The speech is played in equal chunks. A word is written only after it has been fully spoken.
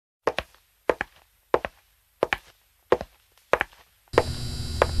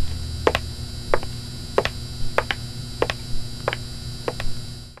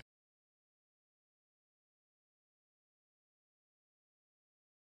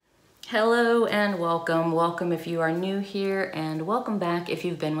Hello and welcome. Welcome if you are new here, and welcome back if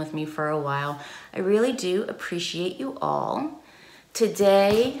you've been with me for a while. I really do appreciate you all.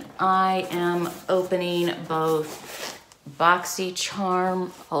 Today I am opening both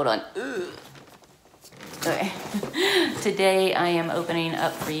Boxycharm. Hold on. Okay. Today I am opening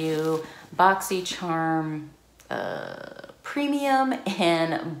up for you Boxycharm Premium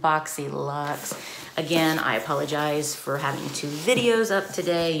and BoxyLuxe. Again, I apologize for having two videos up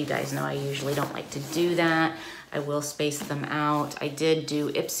today. You guys know I usually don't like to do that. I will space them out. I did do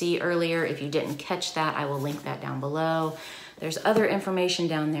Ipsy earlier. If you didn't catch that, I will link that down below. There's other information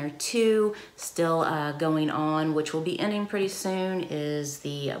down there too, still going on, which will be ending pretty soon, is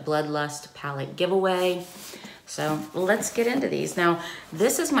the Bloodlust palette giveaway. So let's get into these. Now,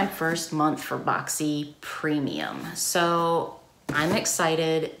 this is my first month for Boxy Premium. So I'm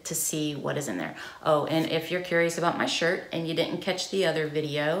excited to see what is in there. Oh, and if you're curious about my shirt and you didn't catch the other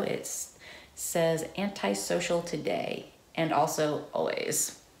video, it says antisocial today and also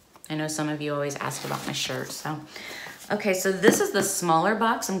always. I know some of you always ask about my shirt, so. Okay, so this is the smaller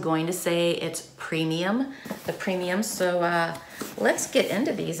box. I'm going to say it's premium, the premium. So let's get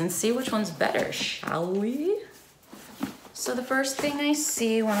into these and see which one's better, shall we? So the first thing I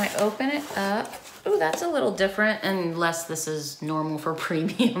see when I open it up, oh, that's a little different, unless this is normal for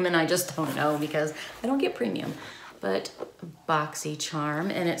premium, and I just don't know because I don't get premium. But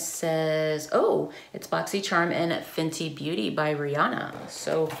Boxycharm, and it says, oh, it's Boxycharm and Fenty Beauty by Rihanna.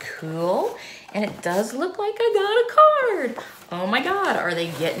 So cool. And it does look like I got a card. Oh my God, are they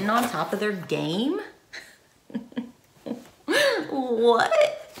getting on top of their game?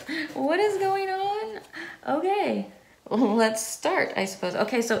 What is going on? Okay. Let's start, I suppose.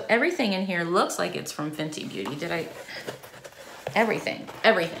 Okay, so everything in here looks like it's from Fenty Beauty. Everything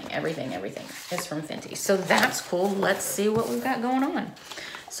is from Fenty. So that's cool. Let's see what we've got going on.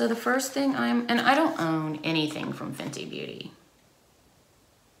 So the first thing and I don't own anything from Fenty Beauty.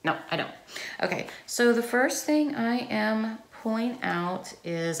 No, I don't. Okay, so the first thing I am pulling out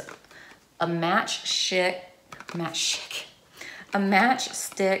is a matchstick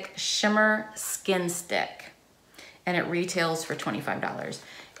shimmer skin stick. And it retails for $25.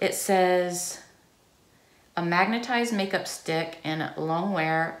 It says a magnetized makeup stick in long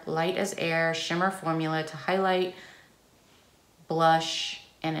wear, light as air, shimmer formula to highlight, blush,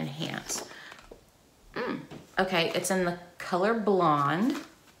 and enhance. Okay, it's in the color blonde.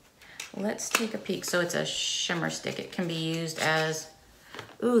 Let's take a peek. So it's a shimmer stick. It can be used as,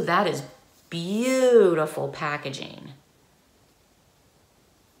 ooh, that is beautiful packaging.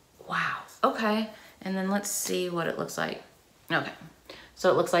 Wow, okay. And then let's see what it looks like. Okay,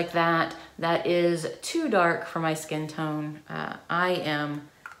 so it looks like that. That is too dark for my skin tone. I'm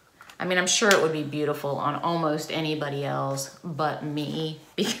sure it would be beautiful on almost anybody else but me,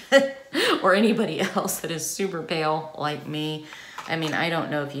 or anybody else that is super pale like me. I mean, I don't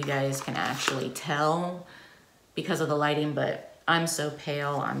know if you guys can actually tell because of the lighting, but I'm so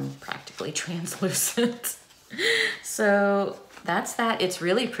pale, I'm practically translucent. So that's that. It's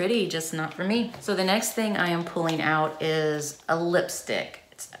really pretty, just not for me. So the next thing I am pulling out is a lipstick.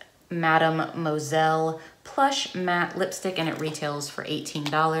 It's Madame Moselle Plush Matte Lipstick, and it retails for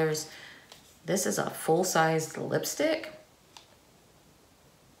 $18. This is a full-sized lipstick.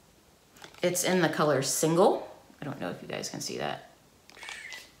 It's in the color Single. I don't know if you guys can see that.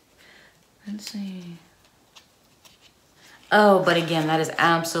 Let's see. Oh, but again, that is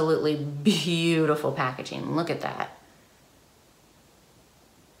absolutely beautiful packaging. Look at that.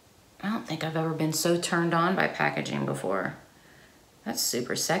 I don't think I've ever been so turned on by packaging before. That's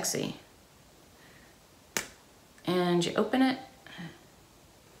super sexy. And you open it,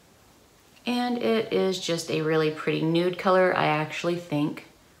 and it is just a really pretty nude color. I actually think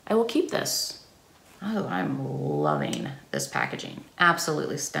I will keep this. Oh, I'm loving this packaging.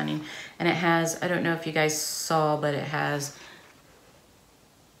 Absolutely stunning. And it has, I don't know if you guys saw, but it has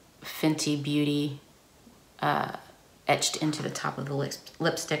Fenty Beauty etched into the top of the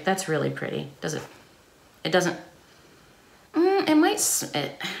lipstick. That's really pretty. Does it? It doesn't. It might.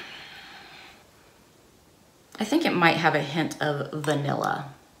 I think it might have a hint of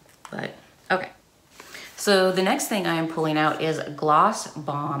vanilla, but okay. So the next thing I am pulling out is Gloss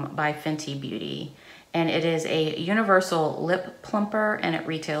Bomb by Fenty Beauty, and it is a universal lip plumper, and it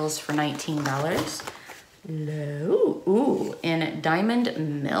retails for $19. Ooh, in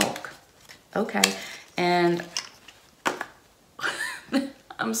Diamond Milk. Okay, and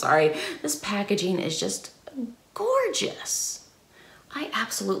I'm sorry, this packaging is just gorgeous. I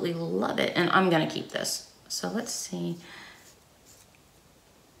absolutely love it, and I'm gonna keep this. So let's see.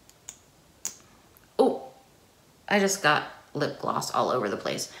 Oh, I just got lip gloss all over the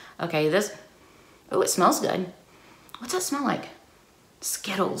place. Okay, this, oh, it smells good. What's that smell like?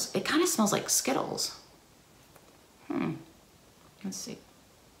 Skittles. It kind of smells like Skittles. Let's see.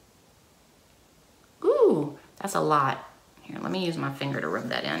 Ooh, that's a lot. Here, let me use my finger to rub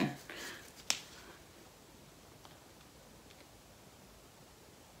that in.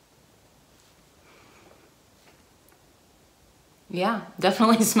 Yeah,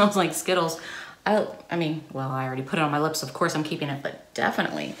 definitely smells like Skittles. I mean, well, I already put it on my lips. Of course I'm keeping it, but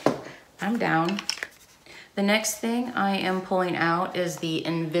definitely, I'm down. The next thing I am pulling out is the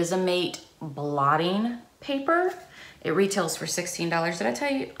Invisimate blotting paper. It retails for $16. Did I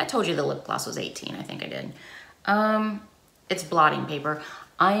tell you? I told you the lip gloss was $18. I think I did. It's blotting paper.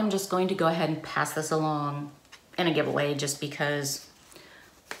 I am just going to go ahead and pass this along in a giveaway just because,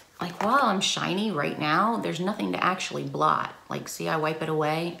 like, while I'm shiny right now, there's nothing to actually blot. Like, see, I wipe it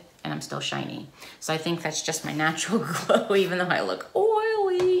away and I'm still shiny. So I think that's just my natural glow, even though I look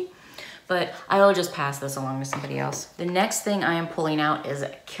oily. But I will just pass this along to somebody else. The next thing I am pulling out is a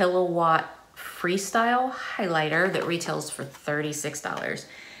Kilowatt Freestyle highlighter that retails for $36.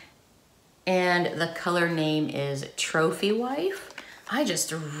 And the color name is Trophy Wife. I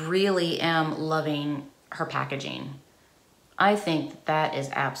just really am loving her packaging. I think that is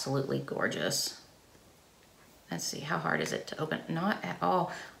absolutely gorgeous. Let's see, how hard is it to open? Not at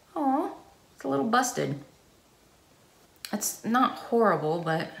all. Oh, it's a little busted. It's not horrible,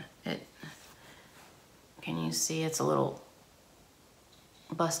 but it, can you see it's a little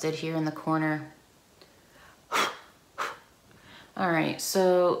busted here in the corner. All right,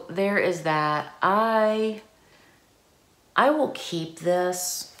 so there is that. I will keep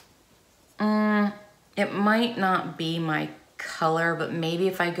this. It might not be my color, but maybe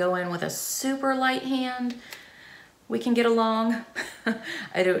if I go in with a super light hand, we can get along.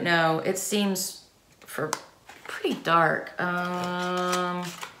 I don't know. It seems pretty dark. But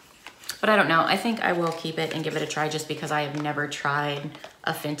I don't know. I think I will keep it and give it a try just because I have never tried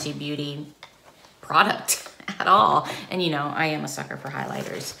a Fenty Beauty product at all. And you know, I am a sucker for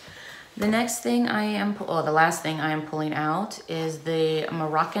highlighters. The next thing the last thing I am pulling out is the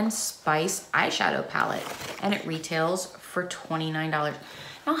Moroccan Spice eyeshadow palette, and it retails for $29.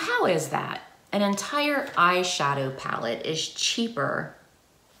 Now, how is that? An entire eyeshadow palette is cheaper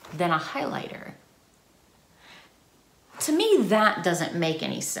than a highlighter. To me, that doesn't make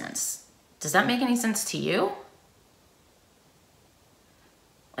any sense. Does that make any sense to you?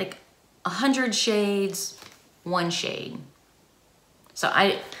 Like 100 shades, one shade. So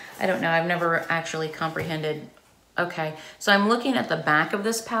I don't know, I've never actually comprehended. Okay, so I'm looking at the back of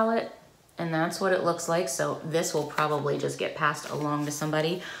this palette and that's what it looks like. So this will probably just get passed along to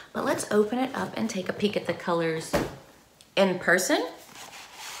somebody, but let's open it up and take a peek at the colors in person.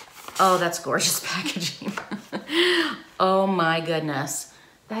 Oh, that's gorgeous packaging. Oh my goodness.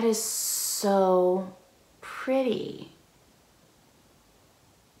 That is so pretty.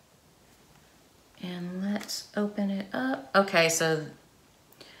 And let's open it up. Okay, so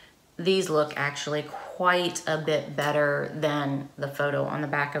these look actually quite a bit better than the photo on the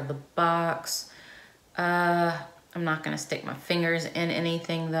back of the box. I'm not gonna stick my fingers in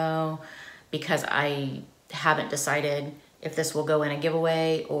anything though, because I haven't decided if this will go in a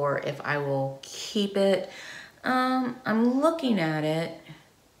giveaway or if I will keep it. I'm looking at it.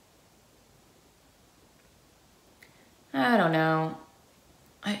 I don't know.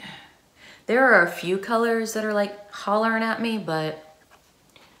 There are a few colors that are like hollering at me, but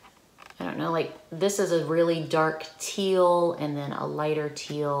I don't know, like this is a really dark teal and then a lighter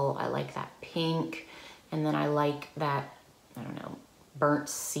teal. I like that pink. And then I like that, I don't know, burnt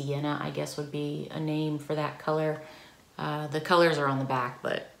sienna, I guess would be a name for that color. The colors are on the back,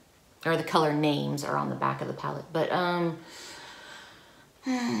 or the color names are on the back of the palette. But I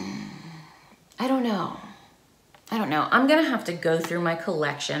don't know. I'm gonna have to go through my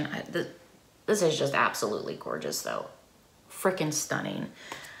collection. This is just absolutely gorgeous though. Freaking stunning.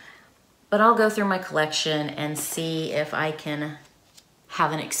 But I'll go through my collection and see if I can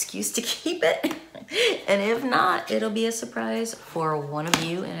have an excuse to keep it. And if not, it'll be a surprise for one of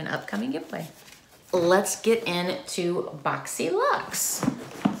you in an upcoming giveaway. Let's get into BoxyLuxe.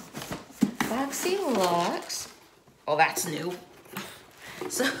 BoxyLuxe. Oh, that's new.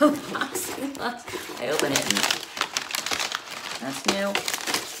 So BoxyLuxe, I open it and that's new.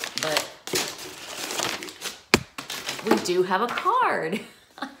 But we do have a card.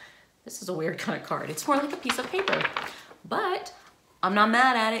 This is a weird kind of card. It's more like a piece of paper, but I'm not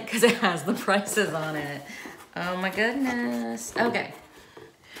mad at it because it has the prices on it. Oh my goodness. Okay.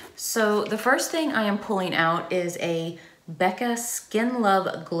 So the first thing I am pulling out is a Becca Skin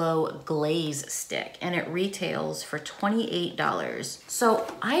Love Glow Glaze Stick, and it retails for $28. So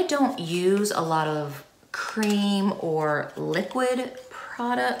I don't use a lot of cream or liquid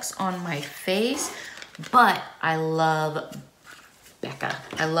products on my face, but I love Becca.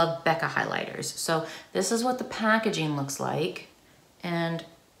 I love Becca highlighters. So this is what the packaging looks like, and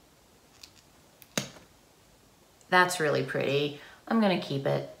that's really pretty. I'm gonna keep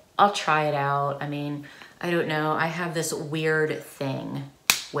it. I'll try it out. I mean, I don't know. I have this weird thing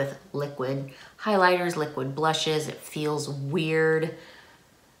with liquid highlighters, liquid blushes. It feels weird.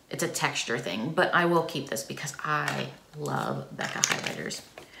 It's a texture thing, but I will keep this because I love Becca highlighters.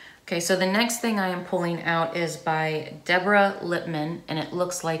 Okay, so the next thing I am pulling out is by Deborah Lippmann, and it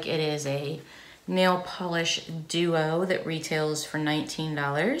looks like it is a nail polish duo that retails for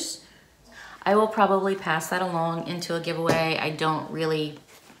 $19. I will probably pass that along into a giveaway. I don't really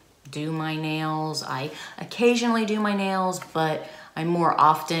do my nails. I occasionally do my nails, but I more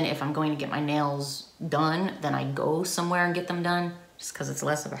often, if I'm going to get my nails done, then I go somewhere and get them done just because it's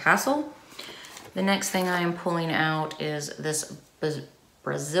less of a hassle. The next thing I am pulling out is this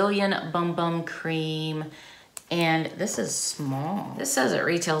Brazilian Bum Bum Cream, and this is small. This says it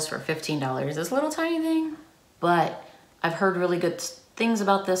retails for $15, this little tiny thing, but I've heard really good things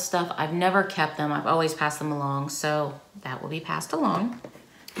about this stuff. I've never kept them. I've always passed them along, so that will be passed along.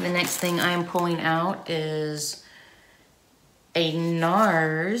 The next thing I am pulling out is a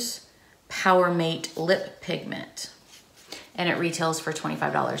NARS Power Mate Lip Pigment, and it retails for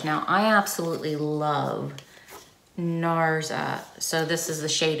 $25. Now, I absolutely love NARS. So this is the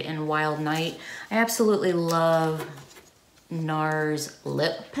shade in Wild Night. I absolutely love NARS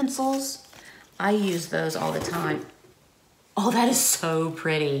lip pencils. I use those all the time. Oh, that is so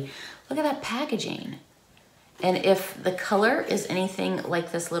pretty. Look at that packaging. And if the color is anything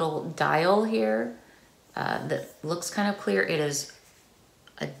like this little dial here that looks kind of clear, it is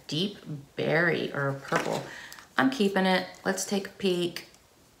a deep berry or purple. I'm keeping it. Let's take a peek.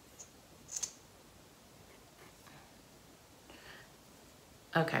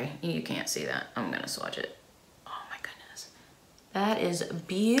 Okay, you can't see that. I'm gonna swatch it. Oh my goodness. That is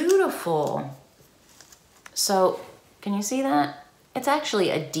beautiful. So, can you see that? It's actually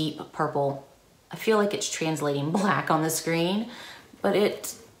a deep purple. I feel like it's translating black on the screen, but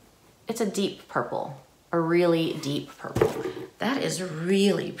it's a deep purple, a really deep purple. That is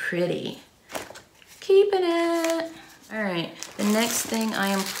really pretty. Keeping it. All right, the next thing I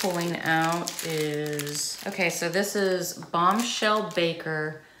am pulling out is, okay, so this is Bombshell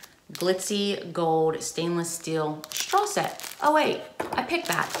Baker Glitzy Gold Stainless Steel Straw Set. Oh wait, I picked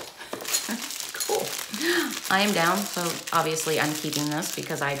that. Cool. I am down, so obviously I'm keeping this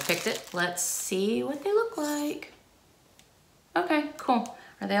because I picked it. Let's see what they look like. Okay, cool.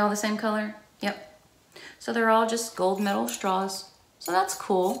 Are they all the same color? Yep. So they're all just gold metal straws. So that's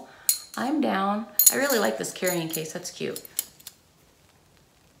cool. I'm down. I really like this carrying case. That's cute.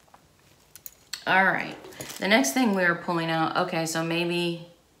 All right. The next thing we're pulling out. Okay, so maybe.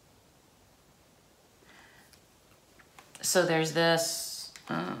 So there's this.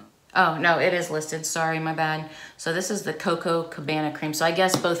 Oh, no, it is listed. Sorry, my bad. So this is the Cocoa Cabana Cream. So I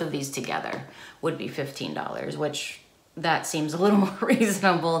guess both of these together would be $15, which that seems a little more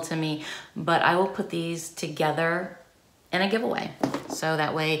reasonable to me. But I will put these together in a giveaway. So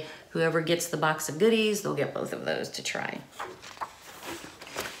that way, whoever gets the box of goodies, they'll get both of those to try.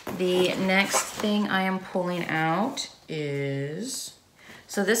 The next thing I am pulling out is,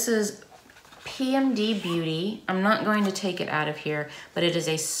 so this is PMD Beauty. I'm not going to take it out of here, but it is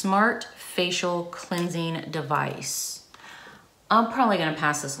a smart facial cleansing device. I'm probably gonna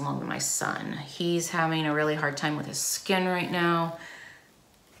pass this along to my son. He's having a really hard time with his skin right now.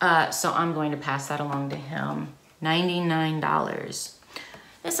 So I'm going to pass that along to him. $99.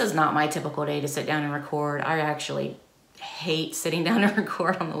 This is not my typical day to sit down and record. I actually hate sitting down and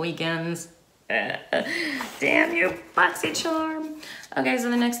record on the weekends. Damn you, Boxycharm. Okay,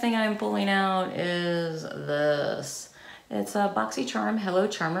 so the next thing I'm pulling out is this. It's a Boxycharm Hello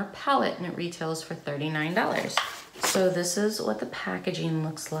Charmer palette, and it retails for $39. So this is what the packaging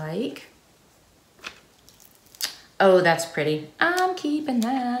looks like. Oh, that's pretty. I'm keeping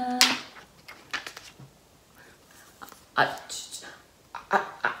that.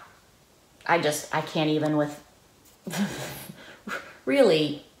 I can't even with,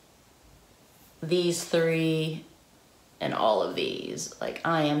 really, these three and all of these. Like,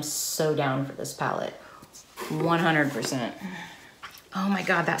 I am so down for this palette. 100%. Oh my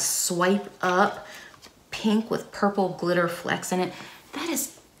God, that swipe up pink with purple glitter flecks in it. That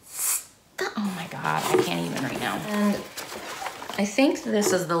is, oh my God, I can't even right now. And I think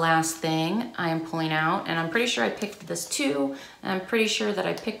this is the last thing I am pulling out, and I'm pretty sure I picked this too. And I'm pretty sure that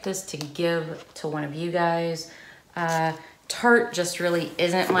I picked this to give to one of you guys. Tarte just really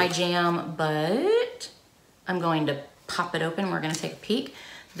isn't my jam, but I'm going to pop it open. We're gonna take a peek.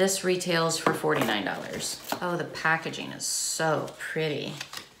 This retails for $49. Oh, the packaging is so pretty.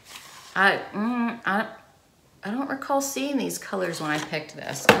 I don't recall seeing these colors when I picked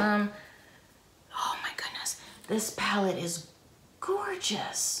this. Oh my goodness, this palette is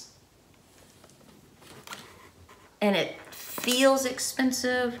gorgeous. And it feels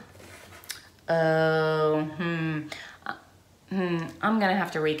expensive. Oh, I'm gonna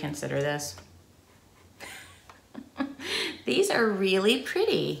have to reconsider this. These are really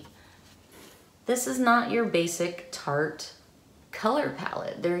pretty. This is not your basic Tarte color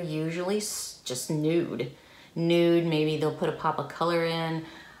palette. They're usually just nude. Nude, maybe they'll put a pop of color in.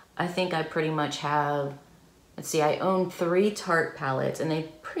 I think I pretty much have, let's see, I own 3 Tarte palettes and they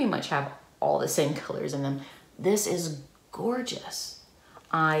pretty much have all the same colors in them. This is gorgeous.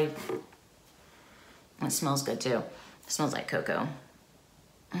 It smells good too. It smells like cocoa.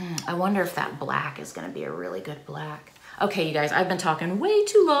 I wonder if that black is gonna be a really good black. Okay, you guys, I've been talking way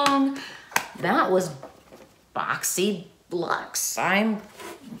too long. That was BoxyLuxe. I'm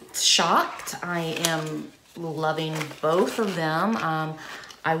shocked. I am loving both of them.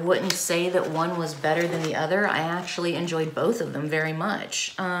 I wouldn't say that one was better than the other. I actually enjoyed both of them very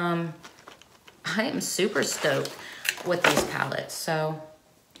much. I am super stoked with these palettes. So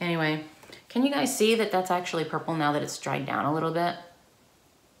anyway, can you guys see that that's actually purple now that it's dried down a little bit?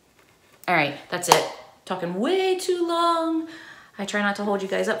 All right, that's it. Talking way too long. I try not to hold you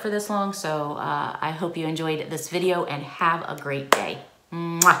guys up for this long, so I hope you enjoyed this video and have a great day.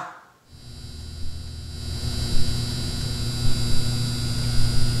 Mwah.